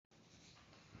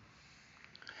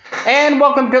And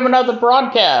welcome to another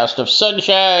broadcast of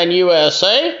Sunshine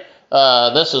USA.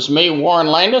 This is me, Warren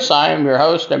Landis. I am your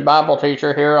host and Bible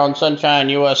teacher here on Sunshine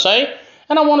USA.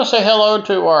 And I want to say hello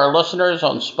to our listeners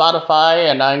on Spotify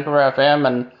and Anchor FM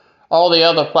and all the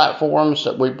other platforms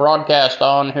that we broadcast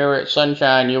on here at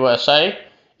Sunshine USA.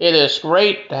 It is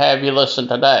great to have you listen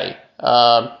today.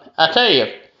 I tell you,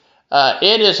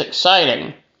 it is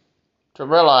exciting to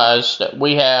realize that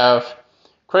we have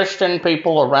Christian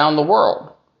people around the world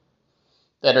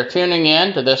that are tuning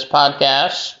in to this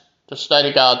podcast to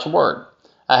study God's Word.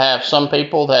 I have some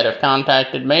people that have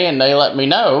contacted me and they let me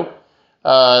know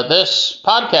this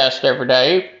podcast every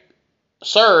day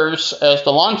serves as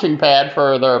the launching pad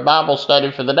for their Bible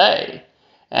study for the day.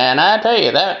 And I tell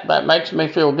you, that makes me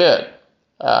feel good.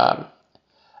 I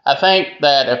think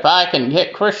that if I can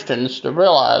get Christians to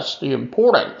realize the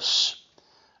importance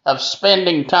of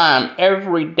spending time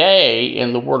every day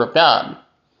in the Word of God,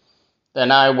 then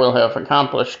I will have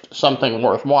accomplished something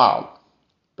worthwhile.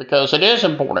 Because it is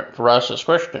important for us as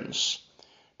Christians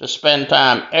to spend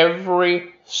time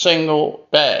every single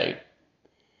day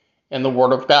in the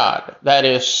Word of God. That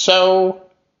is so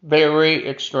very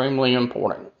extremely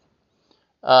important.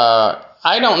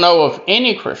 I don't know of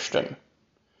any Christian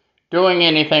doing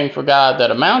anything for God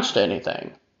that amounts to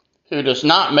anything who does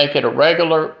not make it a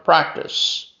regular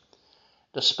practice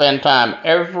to spend time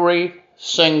every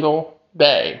single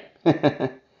day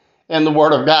in the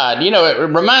Word of God. You know, it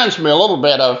reminds me a little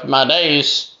bit of my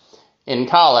days in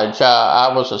college.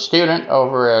 I was a student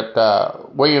over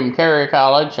at William Carey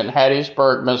College in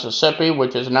Hattiesburg, Mississippi,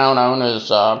 which is now known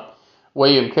as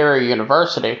William Carey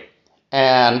University.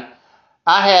 And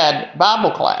I had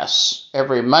Bible class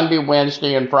every Monday,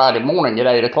 Wednesday, and Friday morning at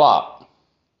 8 o'clock.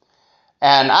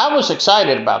 And I was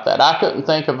excited about that. I couldn't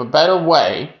think of a better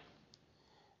way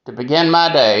to begin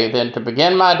my day than to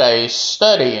begin my day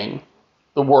studying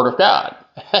the Word of God.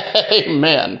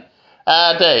 Amen.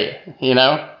 I tell you, you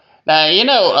know. Now,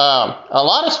 a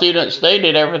lot of students, they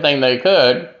did everything they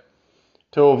could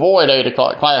to avoid 8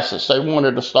 o'clock classes. They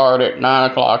wanted to start at 9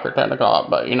 o'clock or 10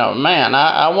 o'clock. But,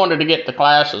 I wanted to get to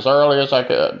class as early as I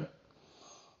could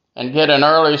and get an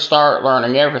early start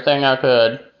learning everything I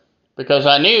could, because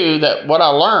I knew that what I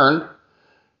learned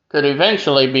could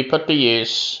eventually be put to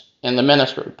use in the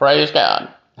ministry. Praise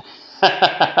God.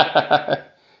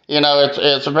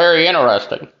 It's very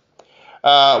interesting.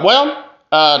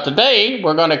 Today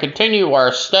we're going to continue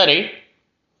our study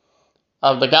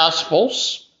of the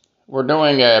Gospels. We're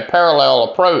doing a parallel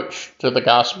approach to the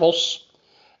Gospels.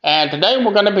 And today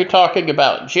we're going to be talking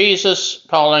about Jesus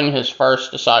calling his first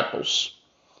disciples.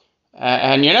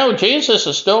 And Jesus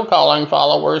is still calling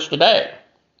followers today.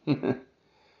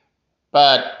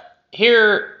 But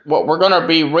here, what we're going to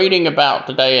be reading about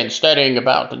today and studying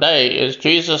about today is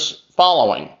Jesus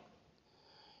following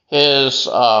his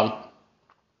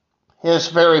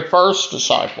very first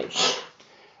disciples.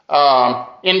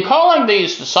 In calling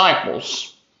these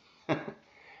disciples,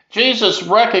 Jesus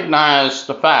recognized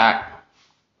the fact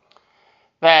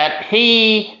that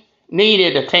he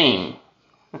needed a team.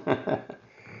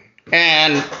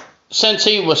 And since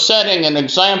he was setting an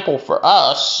example for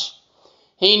us,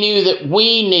 he knew that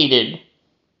we needed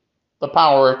the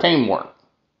power of teamwork.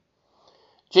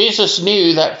 Jesus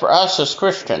knew that for us as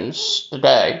Christians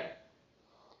today,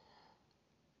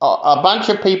 a bunch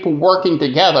of people working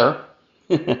together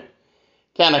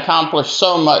can accomplish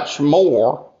so much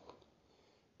more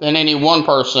than any one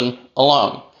person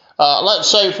alone. Let's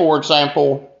say, for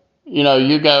example,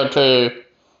 you go to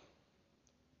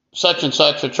such and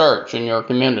such a church in your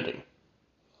community.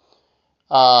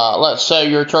 Let's say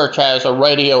your church has a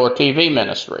radio or TV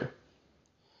ministry.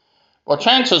 Well,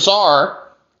 chances are,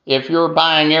 if you're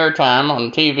buying airtime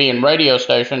on TV and radio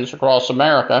stations across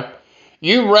America,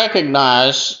 you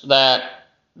recognize that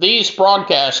these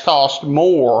broadcasts cost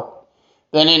more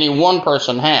than any one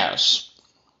person has.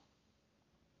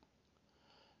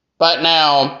 But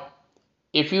now,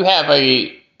 if you have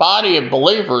a body of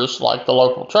believers like the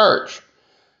local church,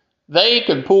 they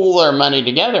can pool their money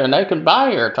together and they can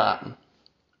buy airtime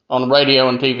on radio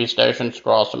and TV stations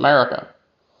across America.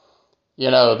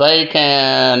 They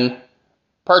can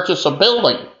purchase a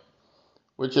building,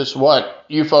 which is what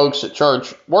you folks at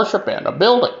church worship in, a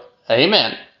building.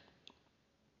 Amen.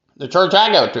 The church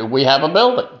I go to, we have a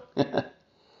building.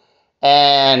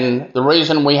 And the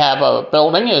reason we have a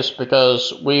building is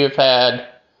because we've had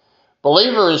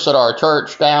believers at our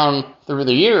church down through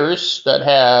the years that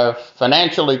have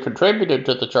financially contributed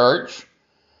to the church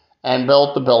and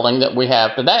built the building that we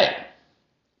have today.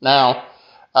 Now,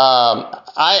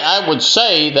 I would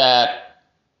say that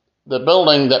the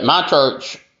building that my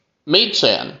church meets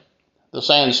in, the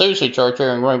San Souci Church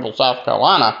here in Greenville, South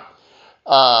Carolina,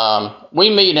 we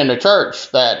meet in a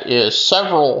church that is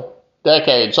several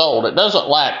decades old. It doesn't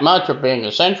lack much of being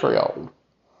a century old.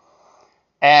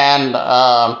 And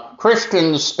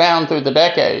Christians down through the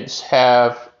decades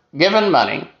have given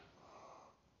money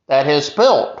that has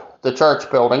built the church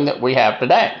building that we have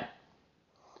today.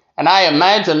 And I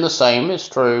imagine the same is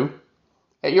true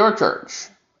at your church.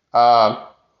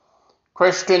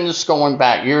 Christians going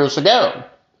back years ago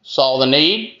saw the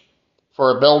need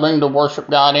for a building to worship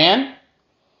God in,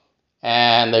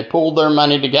 and they pooled their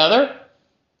money together,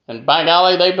 and by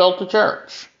golly, they built a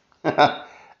church.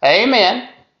 Amen.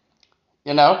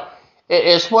 You know,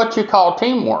 it's what you call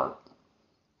teamwork.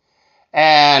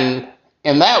 And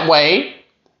in that way,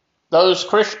 those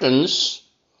Christians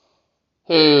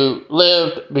who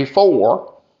lived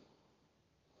before,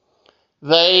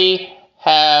 they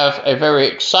have a very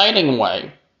exciting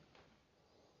way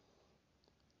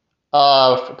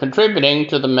of contributing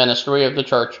to the ministry of the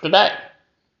church today.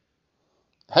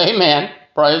 Amen.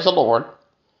 Praise the Lord.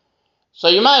 So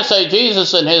you might say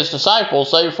Jesus and his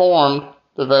disciples, they formed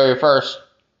the very first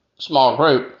small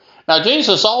group. Now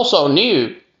Jesus also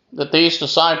knew that these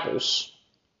disciples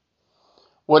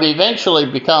would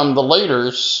eventually become the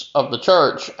leaders of the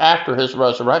church after his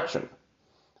resurrection.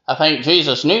 I think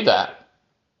Jesus knew that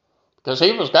because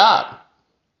he was God.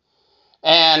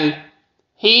 And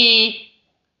he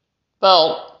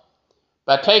felt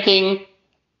by taking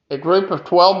a group of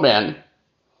 12 men,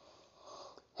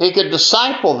 he could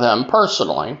disciple them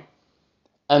personally,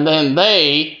 and then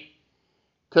they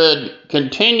could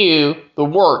continue the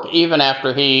work even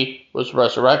after he was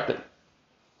resurrected.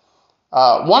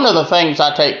 One of the things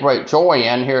I take great joy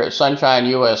in here at Sunshine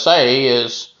USA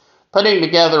is putting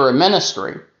together a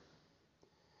ministry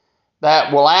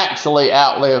that will actually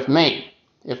outlive me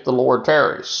if the Lord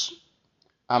tarries.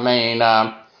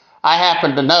 I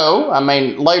happen to know,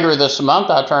 later this month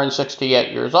I turn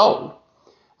 68 years old.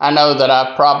 I know that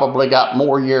I've probably got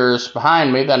more years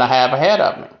behind me than I have ahead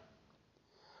of me.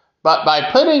 But by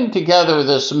putting together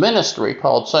this ministry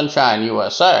called Sunshine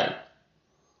USA,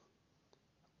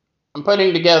 I'm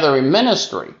putting together a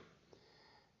ministry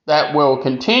that will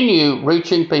continue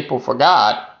reaching people for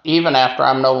God even after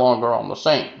I'm no longer on the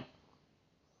scene.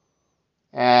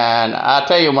 And I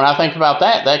tell you, when I think about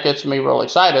that, that gets me real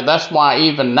excited. That's why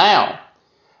even now,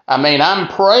 I'm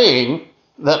praying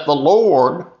that the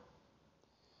Lord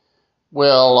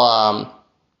will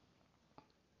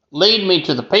lead me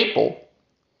to the people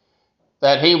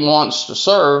that he wants to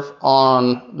serve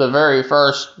on the very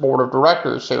first board of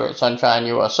directors here at Sunshine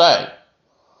USA.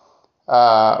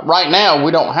 Right now,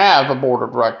 we don't have a board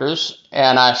of directors,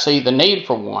 and I see the need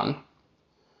for one.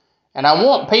 And I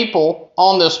want people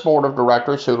on this board of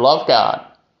directors who love God,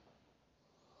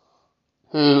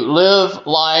 who live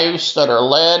lives that are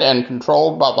led and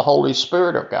controlled by the Holy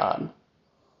Spirit of God,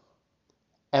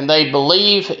 and they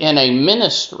believe in a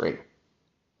ministry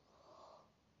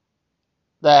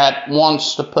that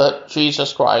wants to put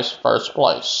Jesus Christ first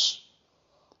place.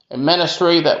 A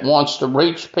ministry that wants to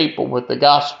reach people with the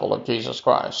gospel of Jesus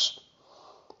Christ.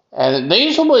 And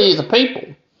these will be the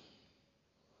people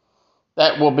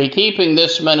that will be keeping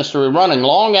this ministry running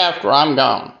long after I'm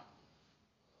gone.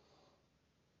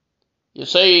 You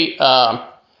see,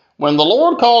 when the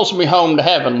Lord calls me home to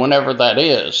heaven, whenever that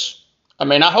is,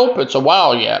 I hope it's a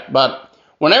while yet, but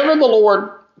whenever the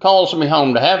Lord calls me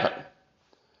home to heaven,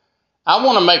 I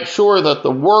want to make sure that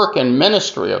the work and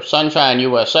ministry of Sunshine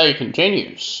USA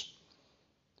continues,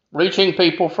 reaching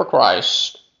people for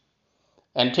Christ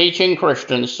and teaching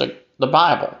Christians the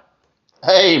Bible.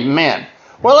 Amen.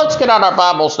 Well, let's get out our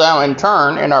Bibles now and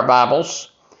turn in our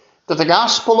Bibles to the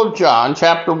Gospel of John,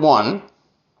 chapter 1,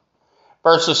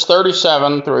 verses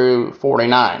 37 through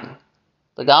 49.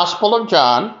 The Gospel of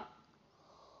John,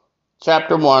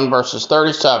 chapter 1, verses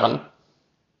 37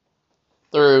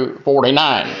 through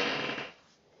 49.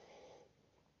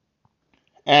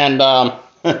 And I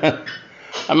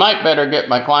might better get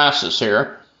my glasses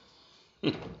here.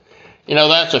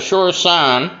 That's a sure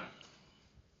sign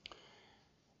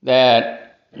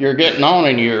that you're getting on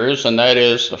in years, and that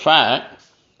is the fact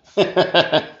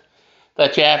that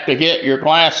you have to get your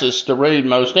glasses to read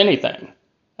most anything.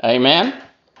 Amen?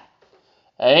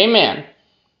 Amen.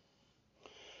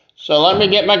 So let me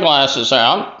get my glasses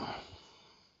out.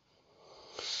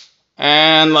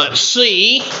 And let's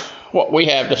see what we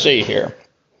have to see here.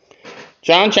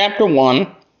 John chapter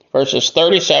 1, verses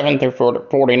 37 through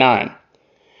 49.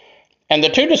 And the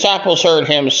two disciples heard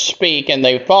him speak, and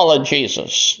they followed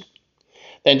Jesus.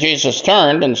 Then Jesus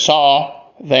turned and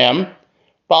saw them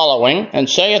following, and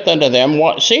saith unto them,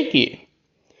 What seek ye?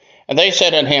 And they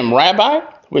said unto him, Rabbi,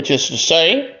 which is to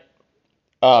say,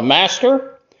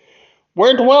 Master,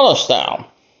 where dwellest thou?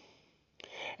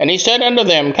 And he said unto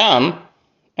them, Come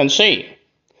and see.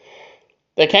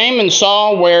 They came and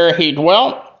saw where he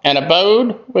dwelt, and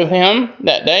abode with him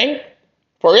that day,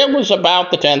 for it was about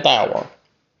the 10th hour.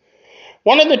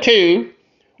 One of the two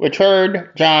which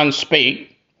heard John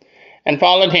speak, and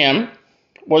followed him,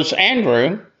 was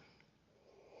Andrew,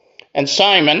 and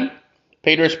Simon,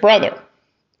 Peter's brother.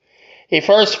 He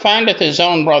first findeth his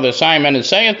own brother Simon, and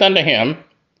saith unto him,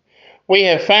 We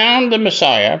have found the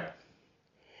Messiah,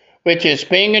 which is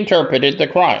being interpreted the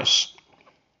Christ.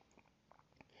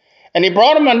 And he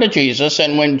brought him unto Jesus,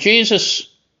 and when Jesus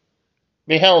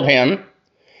beheld him,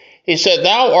 he said,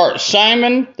 Thou art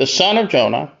Simon, the son of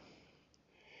Jonah.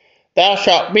 Thou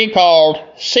shalt be called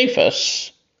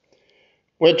Cephas,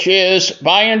 which is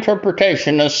by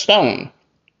interpretation a stone.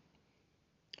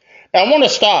 Now I want to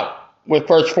stop with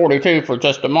verse 42 for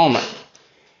just a moment.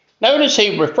 Notice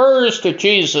he refers to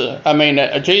Jesus,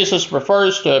 Jesus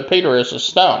refers to Peter as a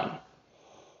stone.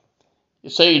 You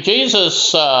see,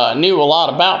 Jesus knew a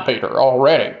lot about Peter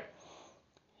already.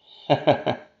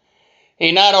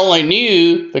 He not only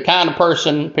knew the kind of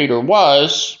person Peter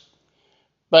was,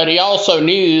 but he also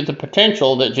knew the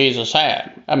potential that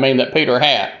that Peter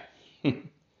had.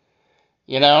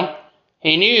 You know,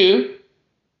 he knew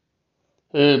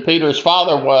who Peter's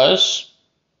father was,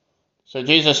 so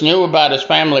Jesus knew about his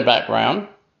family background.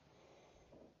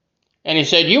 And he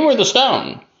said, You were the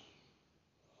stone.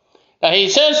 Now he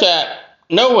says that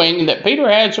knowing that Peter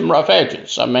had some rough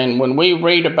edges. When we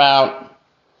read about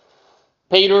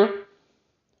Peter,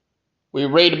 we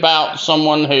read about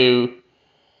someone who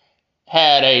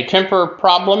had a temper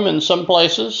problem in some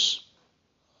places.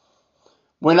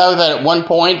 We know that at one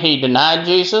point he denied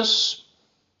Jesus.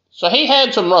 So he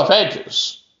had some rough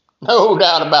edges. No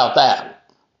doubt about that.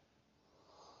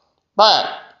 But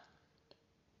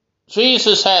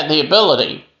Jesus had the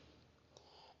ability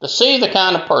to see the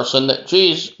kind of person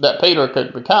that Peter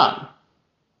could become.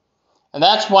 And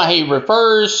that's why he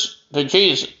refers to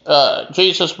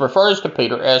Jesus refers to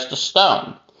Peter as the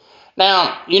stone.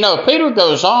 Now, Peter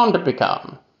goes on to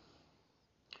become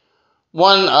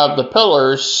one of the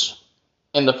pillars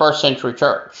in the first century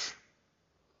church.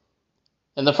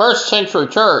 In the first century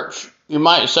church, you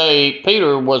might say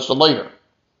Peter was the leader.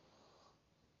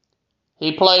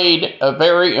 He played a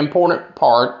very important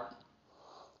part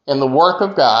in the work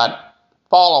of God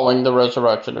following the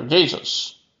resurrection of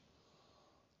Jesus.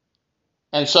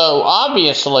 And so,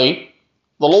 obviously,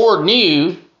 the Lord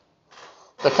knew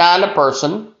the kind of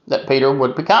person that Peter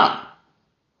would become.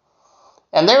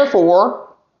 And therefore,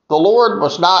 the Lord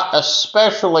was not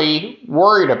especially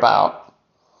worried about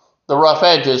the rough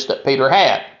edges that Peter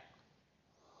had.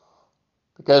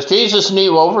 Because Jesus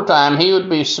knew over time he would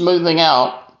be smoothing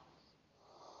out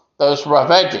those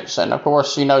rough edges. And of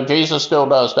course, Jesus still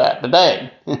does that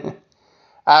today.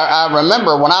 I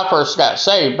remember when I first got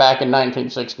saved back in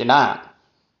 1969.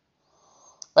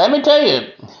 Let me tell you,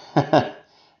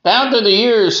 down through the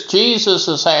years, Jesus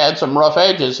has had some rough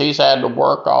edges he's had to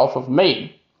work off of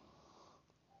me.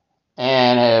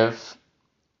 And if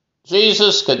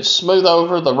Jesus could smooth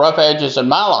over the rough edges in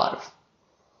my life,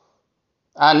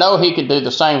 I know he could do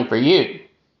the same for you.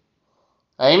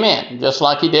 Amen. Just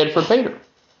like he did for Peter.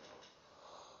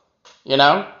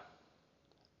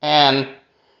 And,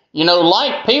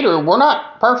 like Peter, we're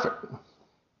not perfect.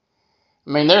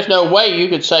 There's no way you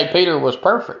could say Peter was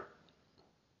perfect.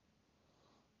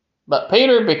 But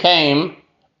Peter became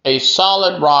a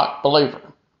solid rock believer.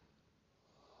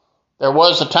 There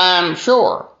was a time,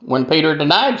 sure, when Peter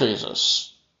denied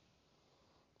Jesus.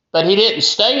 But he didn't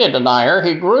stay a denier,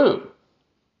 he grew.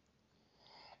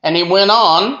 And he went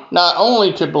on not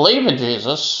only to believe in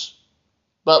Jesus,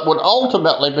 but would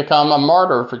ultimately become a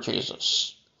martyr for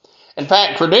Jesus. In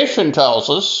fact, tradition tells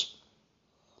us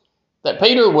that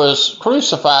Peter was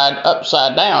crucified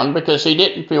upside down because he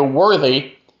didn't feel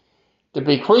worthy to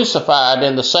be crucified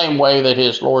in the same way that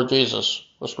his Lord Jesus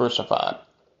was crucified.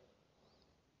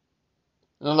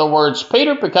 In other words,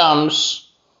 Peter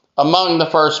becomes among the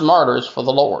first martyrs for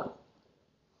the Lord.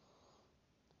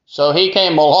 So he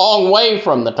came a long way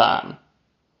from the time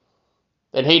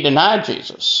that he denied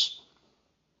Jesus.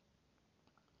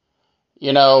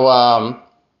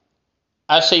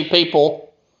 I see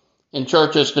people in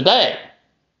churches today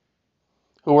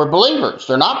who are believers.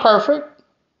 They're not perfect.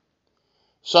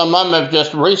 Some of them have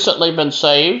just recently been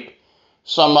saved.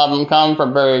 Some of them come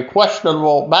from very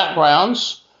questionable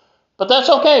backgrounds. But that's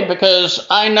okay, because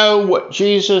I know what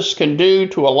Jesus can do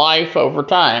to a life over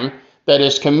time that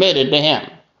is committed to him.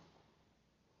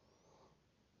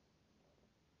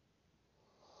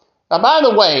 Now, by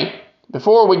the way,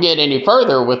 before we get any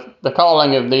further with the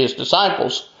calling of these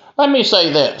disciples, let me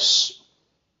say this.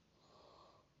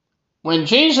 When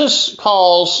Jesus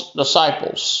calls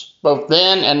disciples, both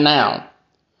then and now,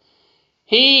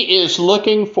 he is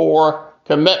looking for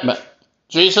commitment.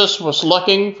 Jesus was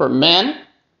looking for men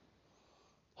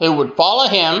who would follow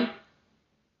him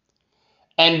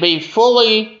and be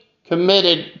fully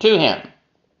committed to him.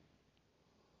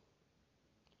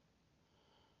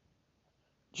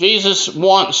 Jesus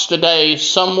wants today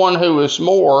someone who is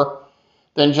more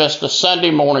than just a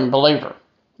Sunday morning believer.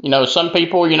 Some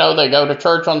people, they go to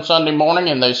church on Sunday morning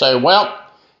and they say, well,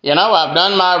 I've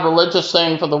done my religious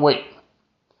thing for the week.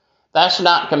 That's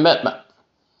not commitment.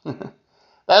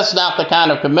 That's not the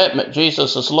kind of commitment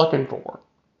Jesus is looking for.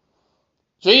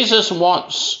 Jesus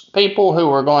wants people who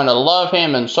are going to love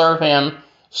him and serve him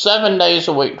 7 days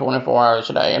a week, 24 hours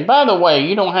a day. And by the way,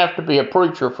 you don't have to be a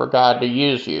preacher for God to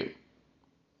use you.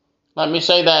 Let me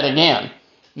say that again.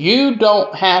 You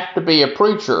don't have to be a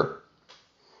preacher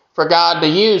for God to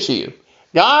use you.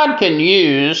 God can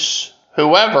use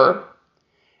whoever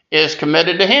is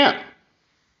committed to him.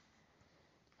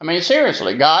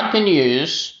 Seriously, God can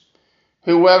use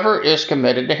whoever is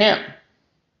committed to him.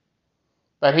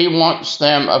 But he wants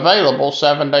them available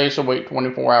 7 days a week,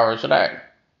 24 hours a day.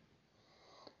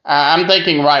 I'm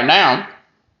thinking right now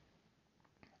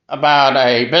about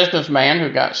a businessman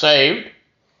who got saved.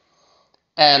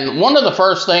 And one of the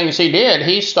first things he did,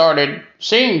 he started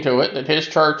seeing to it that his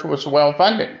church was well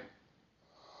funded.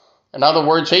 In other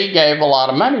words, he gave a lot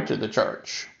of money to the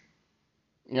church.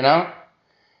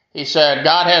 He said,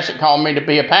 God hasn't called me to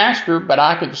be a pastor, but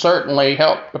I could certainly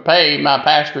help to pay my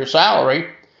pastor's salary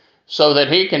so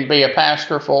that he can be a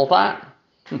pastor full time.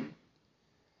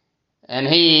 And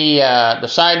he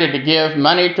decided to give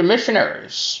money to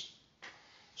missionaries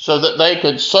so that they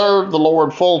could serve the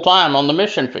Lord full time on the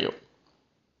mission field.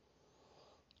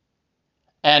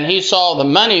 And he saw the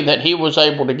money that he was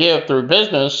able to give through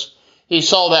business, he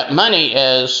saw that money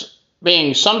as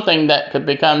being something that could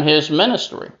become his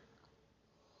ministry.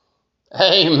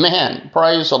 Amen.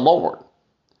 Praise the Lord.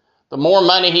 The more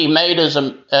money he made as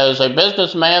a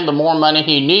businessman, the more money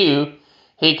he knew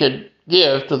he could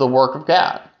give to the work of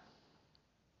God.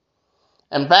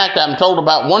 In fact, I'm told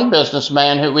about one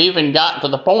businessman who even got to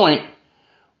the point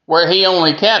where he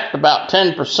only kept about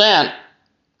 10%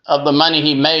 of the money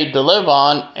he made to live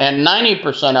on, and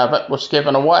 90% of it was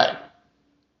given away.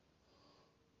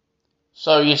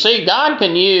 So you see, God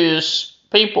can use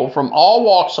people from all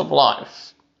walks of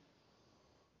life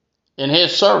in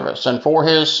his service and for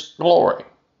his glory.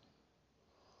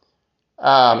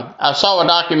 I saw a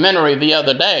documentary the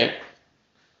other day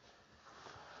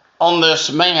on this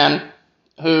man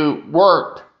who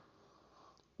works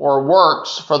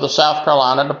for the South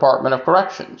Carolina Department of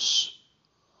Corrections.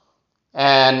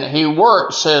 And he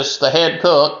works as the head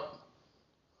cook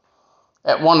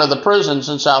at one of the prisons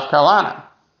in South Carolina.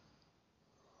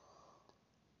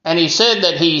 And he said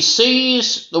that he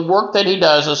sees the work that he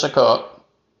does as a cook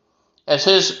as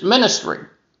his ministry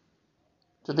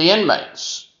to the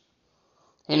inmates.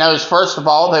 He knows, first of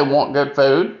all, they want good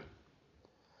food.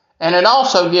 And it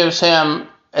also gives him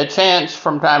a chance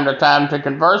from time to time to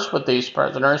converse with these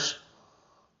prisoners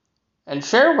and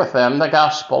share with them the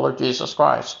gospel of Jesus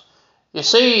Christ. You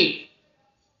see,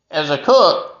 as a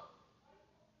cook,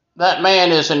 that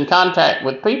man is in contact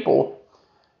with people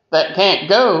that can't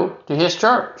go to his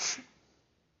church.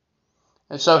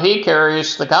 And so he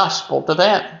carries the gospel to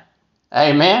them.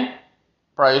 Amen.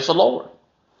 Praise the Lord.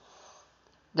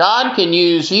 God can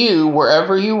use you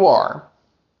wherever you are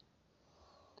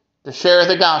to share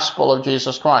the gospel of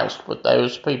Jesus Christ with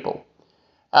those people.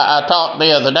 I talked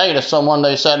the other day to someone.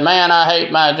 They said, man, I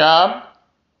hate my job.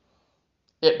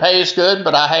 It pays good,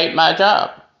 but I hate my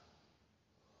job.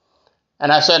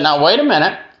 And I said, now wait a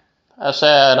minute. I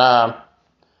said,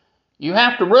 you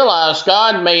have to realize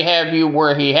God may have you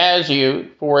where he has you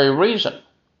for a reason.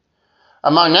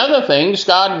 Among other things,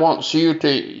 God wants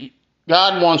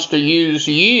to use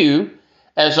you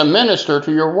as a minister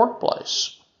to your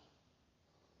workplace.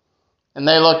 And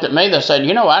they looked at me, they said,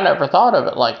 I never thought of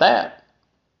it like that.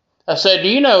 I said,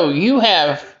 you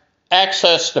have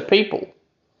access to people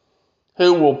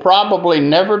who will probably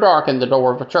never darken the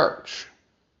door of a church.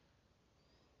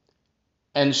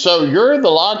 And so you're the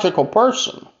logical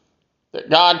person that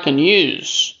God can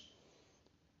use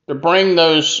to bring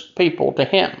those people to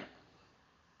him.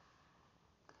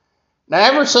 Now,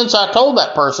 ever since I told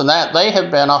that person that, they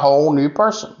have been a whole new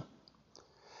person.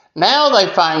 Now they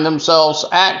find themselves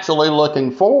actually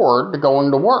looking forward to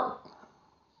going to work,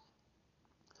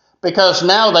 because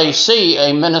now they see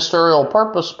a ministerial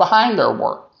purpose behind their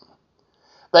work.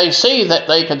 They see that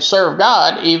they can serve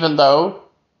God even though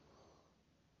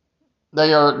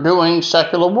they are doing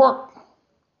secular work.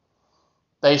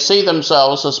 They see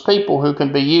themselves as people who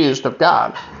can be used of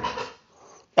God.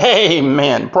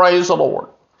 Amen. Praise the Lord.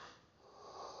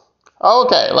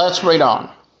 Okay, let's read on.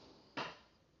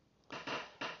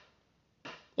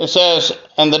 It says,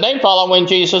 "And the day following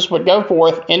Jesus would go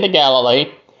forth into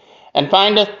Galilee, and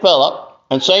findeth Philip,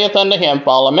 and saith unto him,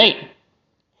 Follow me.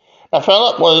 Now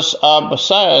Philip was of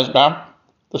Bethsaida,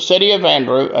 the city of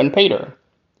Andrew and Peter.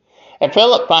 And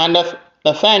Philip findeth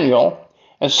Nathanael,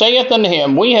 and saith unto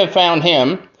him, We have found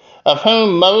him, of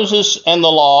whom Moses and the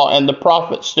law and the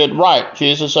prophets did write,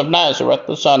 Jesus of Nazareth,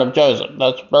 the son of Joseph."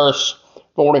 That's verse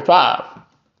 45.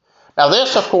 Now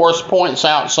this, of course, points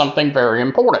out something very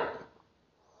important.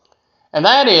 And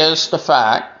that is the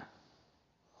fact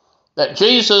that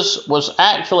Jesus was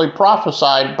actually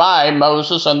prophesied by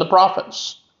Moses and the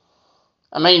prophets.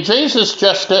 I mean, Jesus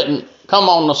just didn't come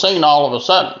on the scene all of a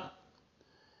sudden.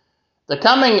 The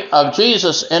coming of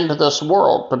Jesus into this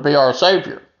world to be our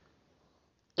Savior,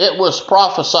 it was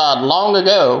prophesied long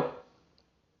ago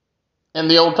in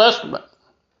the Old Testament.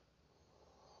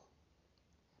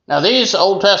 Now, these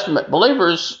Old Testament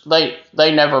believers, they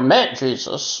never met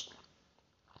Jesus.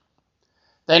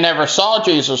 They never saw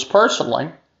Jesus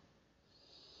personally.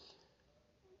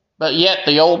 But yet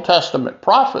the Old Testament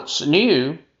prophets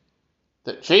knew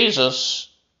that Jesus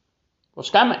was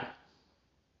coming.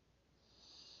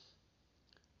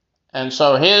 And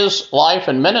so his life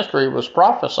and ministry was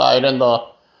prophesied in the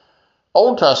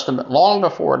Old Testament long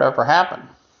before it ever happened.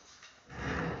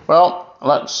 Well,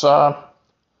 let's go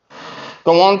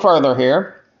on further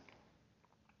here.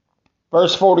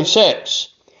 Verse 46.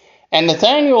 "And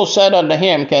Nathanael said unto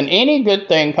him, Can any good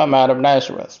thing come out of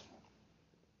Nazareth?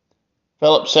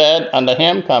 Philip said unto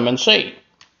him, Come and see."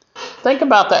 Think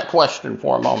about that question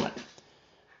for a moment.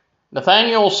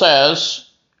 Nathanael says,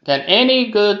 Can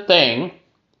any good thing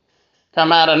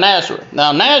come out of Nazareth?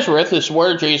 Now, Nazareth is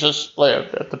where Jesus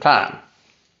lived at the time.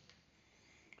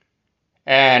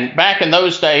 And back in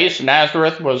those days,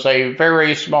 Nazareth was a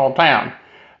very small town.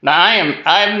 Now,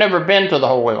 I've never been to the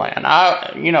Holy Land.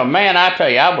 I tell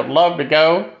you, I would love to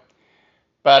go,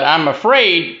 but I'm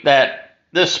afraid that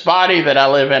this body that I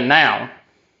live in now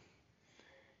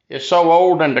is so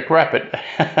old and decrepit.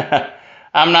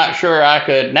 I'm not sure I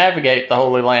could navigate the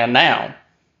Holy Land now,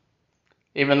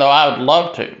 even though I would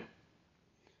love to.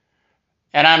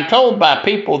 And I'm told by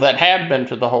people that have been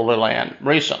to the Holy Land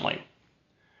recently,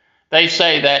 they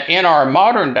say that in our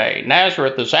modern day,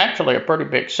 Nazareth is actually a pretty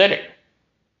big city.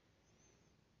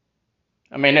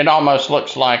 I mean, it almost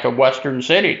looks like a Western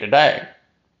city today.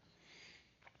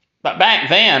 But back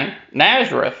then,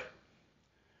 Nazareth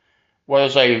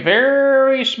was a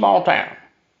very small town.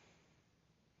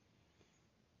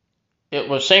 It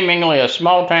was seemingly a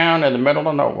small town in the middle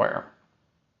of nowhere.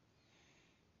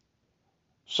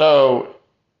 So,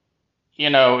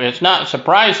 it's not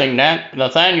surprising that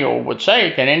Nathanael would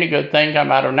say, Can any good thing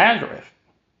come out of Nazareth?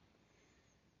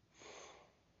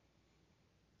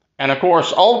 And of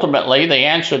course, ultimately, the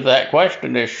answer to that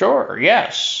question is sure,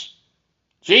 yes.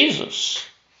 Jesus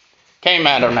came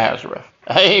out of Nazareth.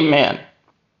 Amen.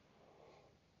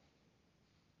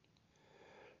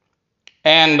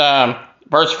 And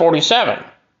verse 47.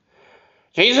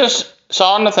 Jesus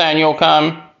saw Nathanael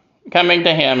coming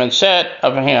to him and said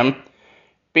of him,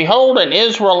 Behold, an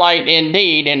Israelite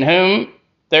indeed, in whom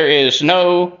there is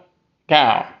no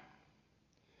guile.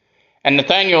 And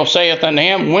Nathanael saith unto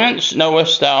him, Whence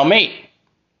knowest thou me?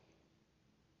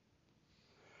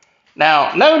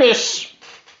 Now, notice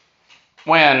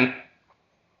when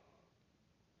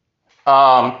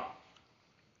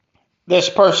this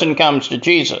person comes to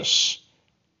Jesus,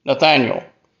 Nathanael.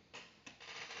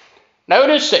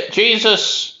 Notice that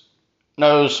Jesus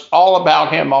knows all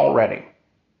about him already.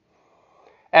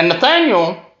 And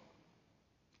Nathanael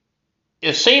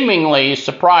is seemingly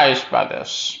surprised by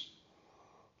this.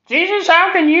 Jesus,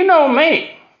 how can you know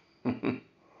me?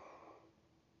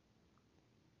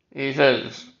 He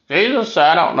says, Jesus,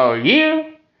 I don't know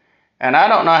you, and I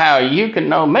don't know how you can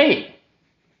know me.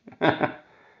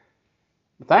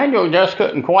 Nathanael just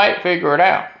couldn't quite figure it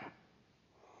out.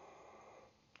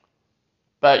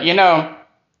 But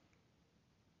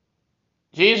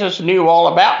Jesus knew all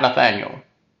about Nathanael.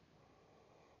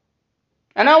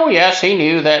 And oh yes, he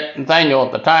knew that Nathanael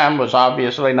at the time was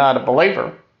obviously not a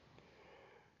believer.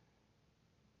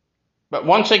 But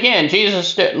once again,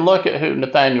 Jesus didn't look at who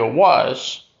Nathanael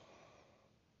was.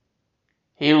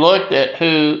 He looked at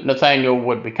who Nathanael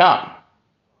would become.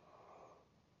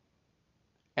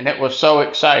 And it was so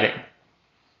exciting.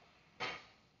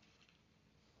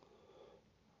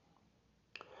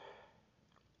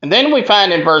 And then we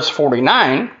find in verse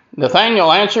 49,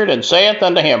 Nathanael answered and saith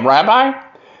unto him, Rabbi,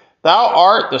 thou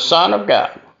art the Son of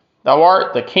God. Thou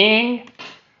art the King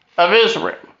of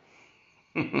Israel.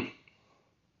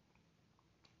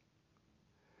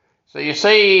 So you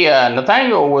see,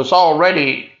 Nathanael was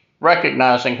already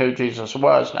recognizing who Jesus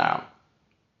was now.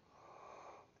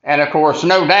 And of course,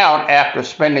 no doubt, after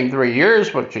spending 3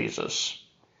 years with Jesus,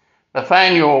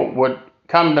 Nathanael would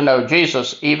come to know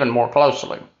Jesus even more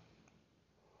closely.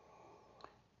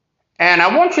 And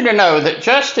I want you to know that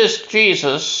just as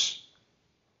Jesus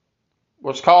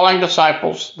was calling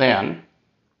disciples then,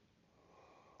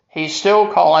 he's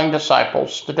still calling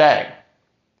disciples today.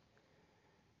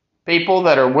 People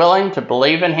that are willing to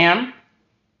believe in him,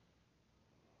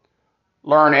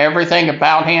 learn everything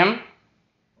about him,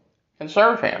 and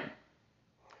serve him.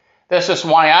 This is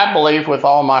why I believe with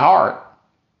all my heart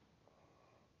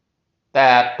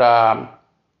that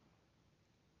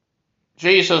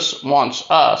Jesus wants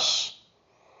us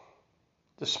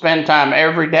to spend time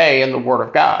every day in the Word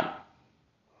of God.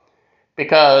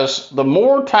 Because the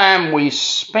more time we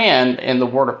spend in the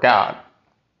Word of God,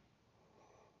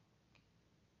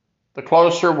 the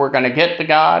closer we're going to get to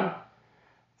God,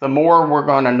 the more we're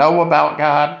going to know about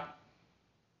God,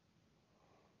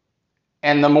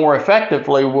 and the more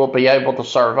effectively we'll be able to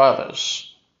serve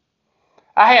others.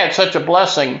 I had such a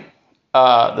blessing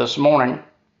this morning.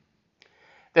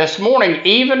 This morning,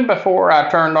 even before I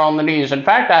turned on the news, in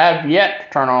fact, I have yet to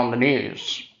turn on the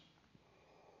news,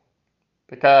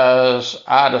 because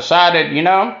I decided,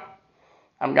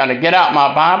 I'm going to get out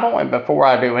my Bible, and before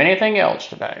I do anything else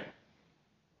today,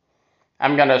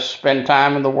 I'm going to spend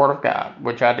time in the Word of God,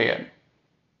 which I did.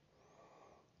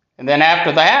 And then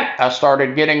after that, I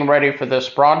started getting ready for this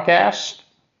broadcast.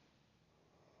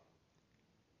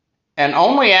 And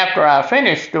only after I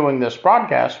finish doing this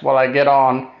broadcast will I get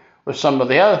on with some of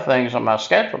the other things on my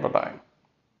schedule today.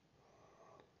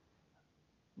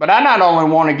 But I not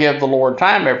only want to give the Lord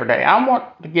time every day, I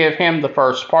want to give him the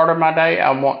first part of my day.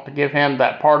 I want to give him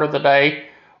that part of the day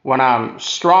when I'm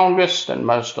strongest and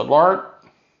most alert.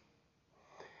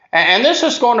 And this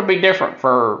is going to be different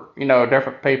for,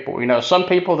 different people. Some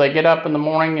people, they get up in the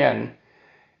morning and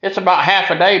it's about half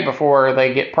a day before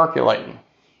they get percolating.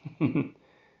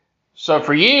 So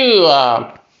for you,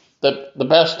 the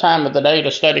best time of the day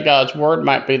to study God's Word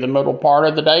might be the middle part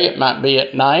of the day. It might be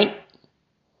at night,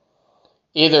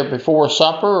 either before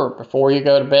supper or before you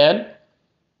go to bed.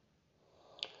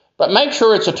 But make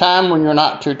sure it's a time when you're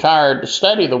not too tired to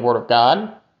study the Word of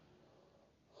God.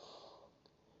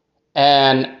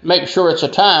 And make sure it's a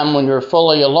time when you're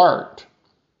fully alert.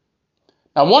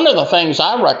 Now, one of the things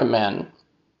I recommend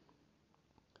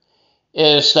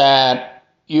is that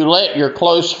you let your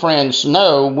close friends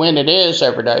know when it is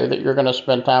every day that you're going to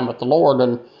spend time with the Lord,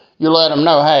 and you let them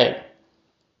know, hey,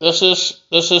 this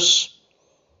is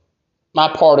my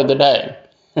part of the day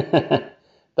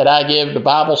that I give to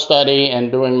Bible study and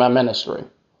doing my ministry.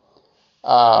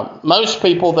 Most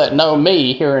people that know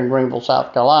me here in Greenville,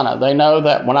 South Carolina, they know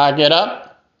that when I get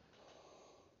up,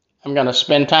 I'm going to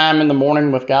spend time in the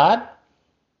morning with God.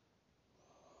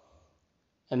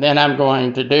 And then I'm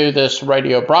going to do this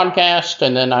radio broadcast,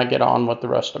 and then I get on with the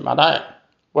rest of my day,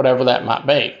 whatever that might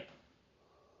be.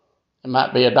 It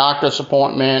might be a doctor's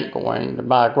appointment, going to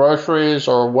buy groceries,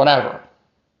 or whatever.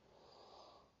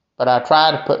 But I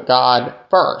try to put God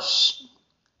first.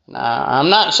 Now, I'm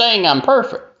not saying I'm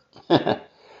perfect.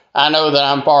 I know that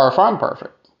I'm far from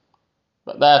perfect.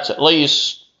 But that's at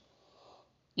least,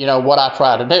 what I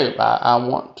try to do. I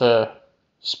want to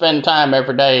spend time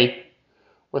every day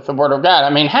with the Word of God. I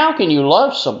mean, how can you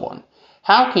love someone?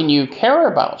 How can you care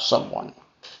about someone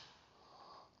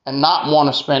and not want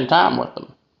to spend time with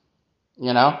them?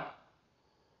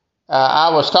 I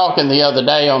was talking the other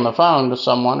day on the phone to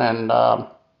someone, and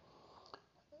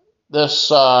this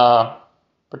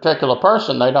particular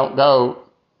person, they don't go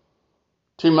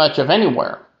too much of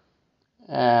anywhere.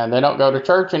 And they don't go to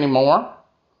church anymore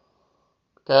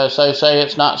because they say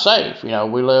it's not safe. We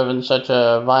live in such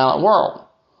a violent world.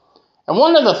 And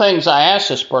one of the things I asked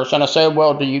this person, I said,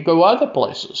 well, do you go other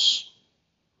places?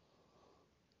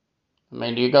 I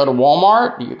mean, do you go to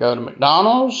Walmart? Do you go to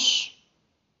McDonald's?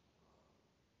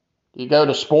 Do you go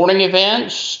to sporting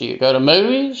events? Do you go to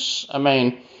movies? I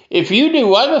mean, if you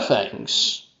do other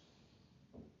things,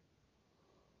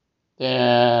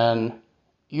 then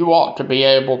you ought to be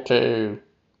able to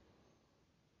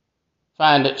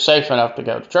find it safe enough to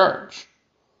go to church.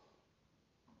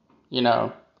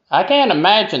 I can't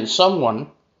imagine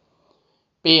someone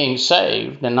being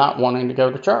saved and not wanting to go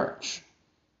to church.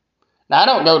 Now, I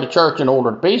don't go to church in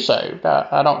order to be saved.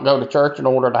 I don't go to church in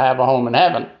order to have a home in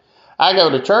heaven. I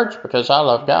go to church because I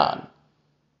love God.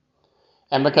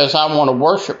 And because I want to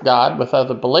worship God with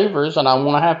other believers and I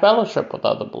want to have fellowship with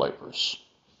other believers.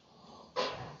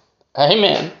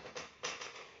 Amen.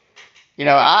 You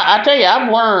know, I tell you,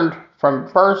 I've learned from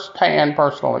first-hand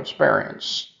personal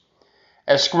experience.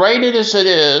 As great as it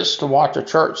is to watch a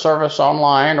church service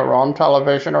online or on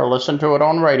television or listen to it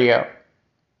on radio,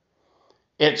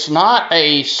 it's not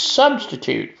a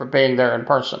substitute for being there in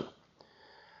person.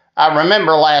 I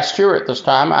remember last year at this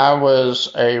time, I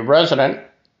was a resident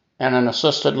in an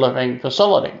assisted living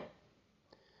facility.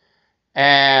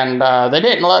 And they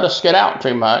didn't let us get out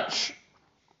too much.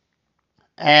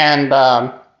 And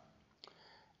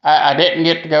I didn't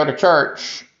get to go to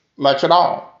church much at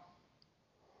all.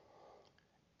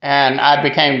 And I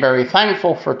became very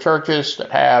thankful for churches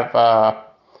that have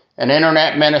an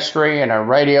internet ministry and a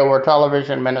radio or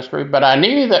television ministry. But I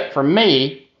knew that for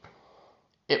me,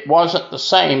 it wasn't the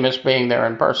same as being there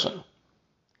in person.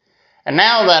 And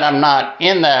now that I'm not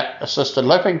in that assisted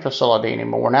living facility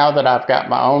anymore, now that I've got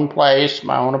my own place,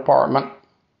 my own apartment,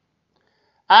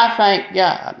 I thank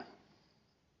God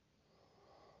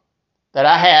that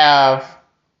I have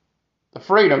the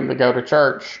freedom to go to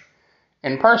church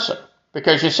in person.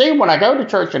 Because you see, when I go to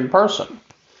church in person,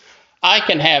 I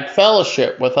can have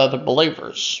fellowship with other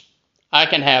believers. I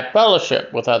can have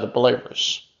fellowship with other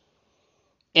believers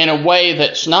in a way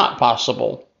that's not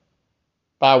possible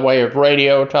by way of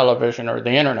radio, television, or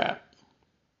the internet.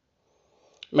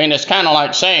 I mean, it's kind of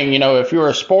like saying, you know, if you're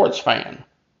a sports fan,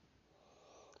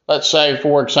 let's say,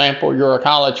 for example, you're a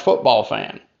college football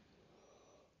fan.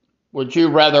 Would you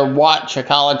rather watch a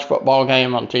college football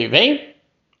game on TV,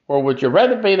 or would you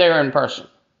rather be there in person?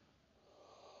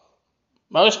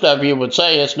 Most of you would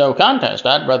say it's no contest.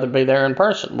 I'd rather be there in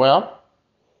person. Well,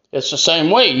 it's the same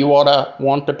way. You ought to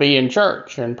want to be in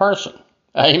church in person.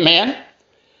 Amen?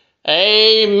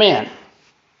 Amen.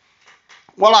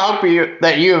 Well, I hope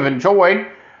that you have enjoyed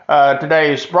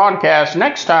today's broadcast.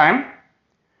 Next time,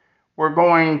 we're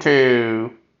going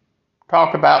to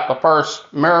talk about the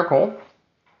first miracle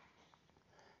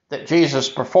that Jesus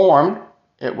performed.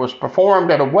 It was performed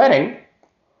at a wedding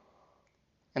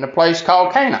in a place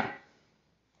called Cana.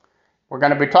 We're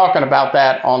going to be talking about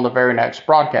that on the very next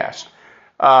broadcast.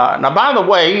 Now, by the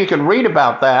way, you can read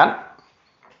about that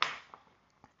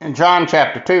in John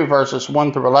chapter 2, verses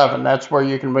 1 through 11. That's where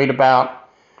you can read about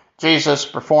Jesus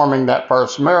performing that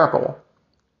first miracle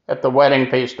at the wedding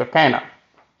feast of Cana.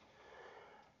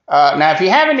 Now, if you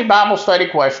have any Bible study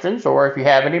questions or if you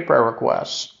have any prayer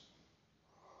requests,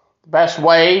 the best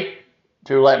way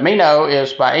to let me know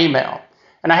is by email.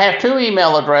 And I have two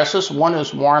email addresses. One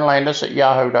is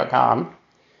warrenlandis@yahoo.com,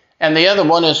 and the other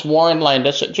one is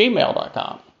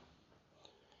warrenlandis@gmail.com.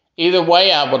 Either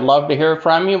way, I would love to hear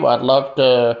from you. I'd love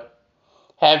to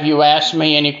have you ask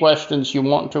me any questions you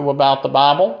want to about the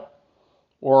Bible,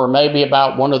 or maybe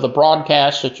about one of the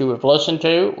broadcasts that you have listened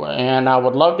to, and I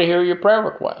would love to hear your prayer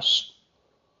requests.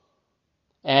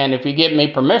 And if you give me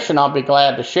permission, I'll be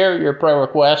glad to share your prayer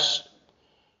requests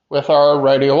with our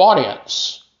radio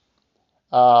audience.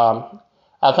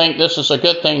 I think this is a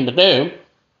good thing to do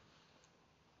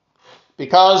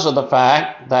because of the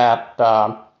fact that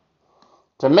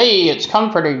to me, it's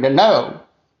comforting to know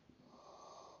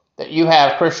that you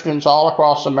have Christians all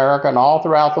across America and all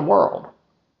throughout the world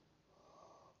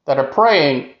that are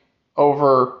praying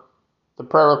over the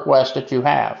prayer request that you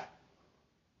have.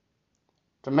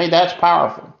 To me, that's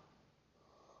powerful.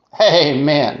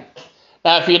 Amen.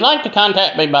 Now, if you'd like to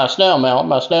contact me by snail mail,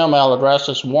 my snail mail address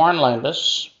is Warren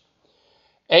Landis,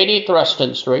 80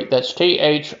 Thruston Street. That's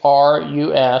THRUSTON,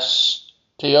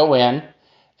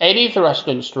 80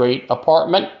 Thruston Street,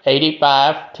 apartment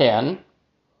 8510.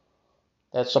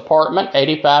 That's apartment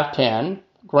 8510,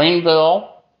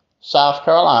 Greenville, South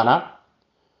Carolina,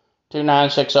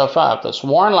 29605. That's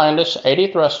Warren Landis,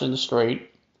 80 Thruston Street,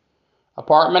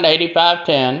 apartment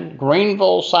 8510,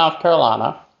 Greenville, South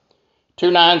Carolina,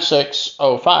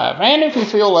 29605. And if you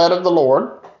feel led of the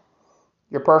Lord,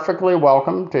 you're perfectly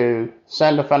welcome to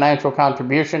send a financial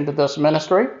contribution to this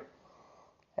ministry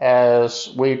as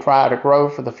we try to grow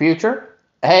for the future.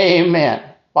 Amen.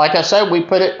 Like I said, we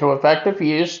put it to effective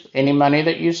use, any money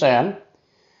that you send.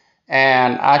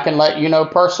 And I can let you know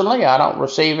personally, I don't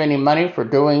receive any money for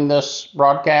doing this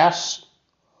broadcast.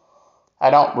 I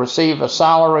don't receive a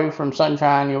salary from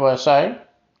Sunshine USA.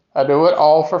 I do it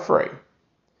all for free,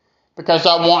 because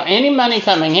I want any money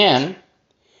coming in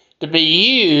to be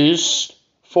used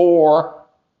for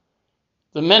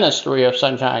the ministry of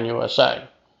Sunshine USA.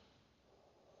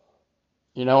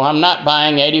 You know, I'm not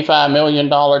buying $85 million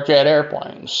jet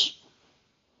airplanes.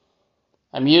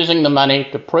 I'm using the money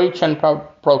to preach and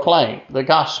proclaim the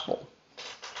gospel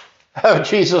of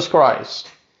Jesus Christ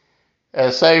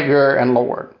as Savior and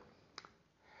Lord.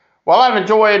 Well, I've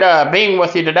enjoyed being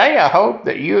with you today. I hope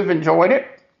that you've enjoyed it.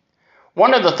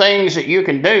 One of the things that you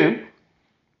can do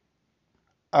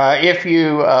if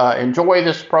you enjoy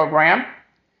this program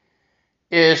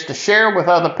is to share with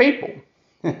other people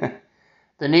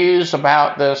the news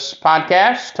about this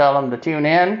podcast. Tell them to tune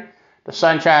in to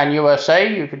Sunshine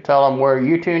USA. You can tell them where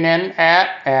you tune in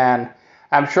at, and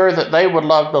I'm sure that they would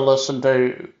love to listen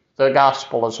to the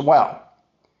gospel as well.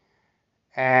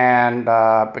 And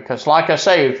because, like I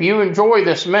say, if you enjoy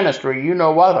this ministry, you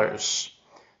know others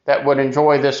that would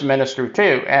enjoy this ministry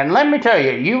too. And let me tell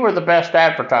you, you are the best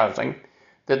advertising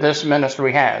that this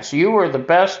ministry has. You are the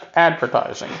best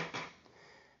advertising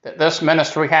that this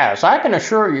ministry has. I can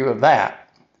assure you of that.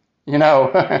 You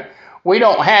know, we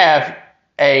don't have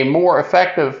a more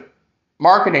effective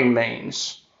marketing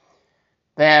means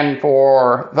than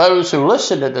for those who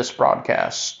listen to this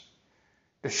broadcast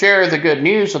to share the good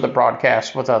news of the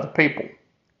broadcast with other people.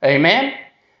 Amen?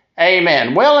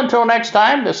 Amen. Well, until next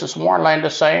time, this is Warren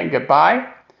Landis saying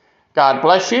goodbye. God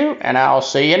bless you, and I'll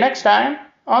see you next time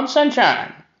on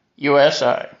Sunshine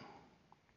USA.